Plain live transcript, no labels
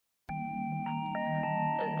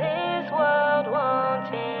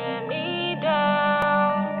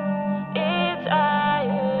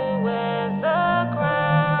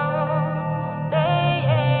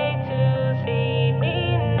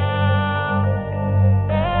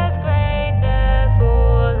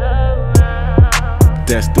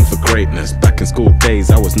Destined for greatness. Back in school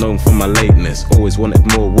days, I was known for my lateness. Always wanted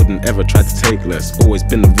more, wouldn't ever try to take less. Always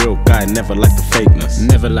been the real guy, never liked the fakeness.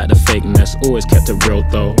 Never liked the fakeness, always kept it real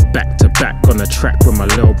though. Back to back on the track with my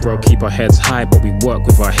little bro. Keep our heads high, but we work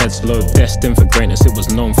with our heads low. Destined for greatness, it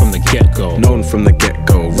was known from the get-go. Known from the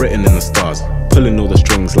get-go, written in the stars. Pulling all the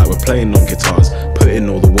strings like we're playing on guitars. Put in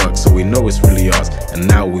all the work so we know it's really ours. And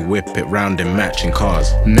now we whip it round in matching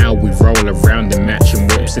cars. Now we roll around in matching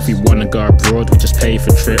whips. If we wanna go abroad, we just pay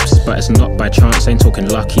for trips. But it's not by chance, ain't talking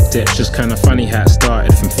lucky dips. Just kinda funny how it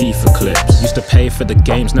started from FIFA clips. Used to pay for the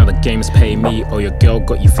games, now the games pay me. Oh, your girl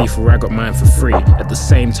got you FIFA, I got mine for free. At the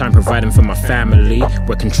same time providing for my family.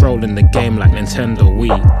 We're controlling the game like Nintendo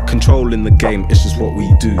Wii. Controlling the game, it's just what we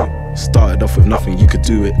do. Started off with nothing, you could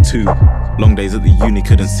do it too. Long days at the uni,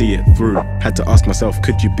 couldn't see it through. Had to ask myself,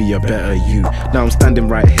 could you be a better you? Now I'm standing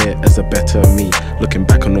right here as a better me. Looking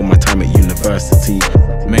back on all my time at university.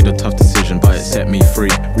 Made a tough decision, but it set me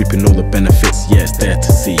free. Reaping all the benefits, yeah, it's there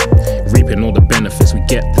to see. Reaping all the benefits, we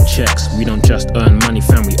get the checks. We don't just earn money,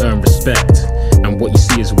 fam, we earn respect. And what you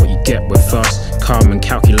see is what you get with us. Calm and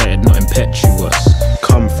calculated, not impetuous.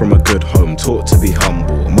 Come from a good home, taught to be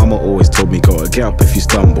humble. Mama always told me, gotta get up if you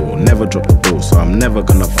stumble. Never drop the ball, so I'm never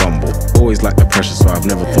gonna fumble. Always like the pressure, so I've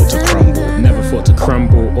never thought to crumble. Never thought to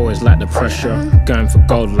crumble, always like the pressure. Going for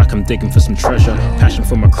gold like I'm digging for some treasure. Passion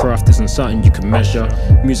for my craft isn't something you can measure.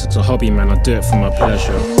 Music's a hobby, man, I do it for my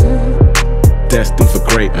pleasure. Destined for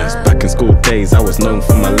greatness. Back in school days, I was known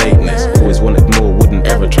for my lateness. Always wanted more, wouldn't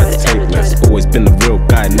ever try to take less. Always been the real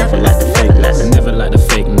guy, never liked the fakeness. Never liked the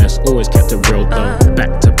fakeness, always kept it real though.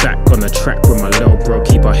 Back to back on the track with my little bro.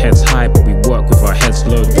 Keep our heads high, but we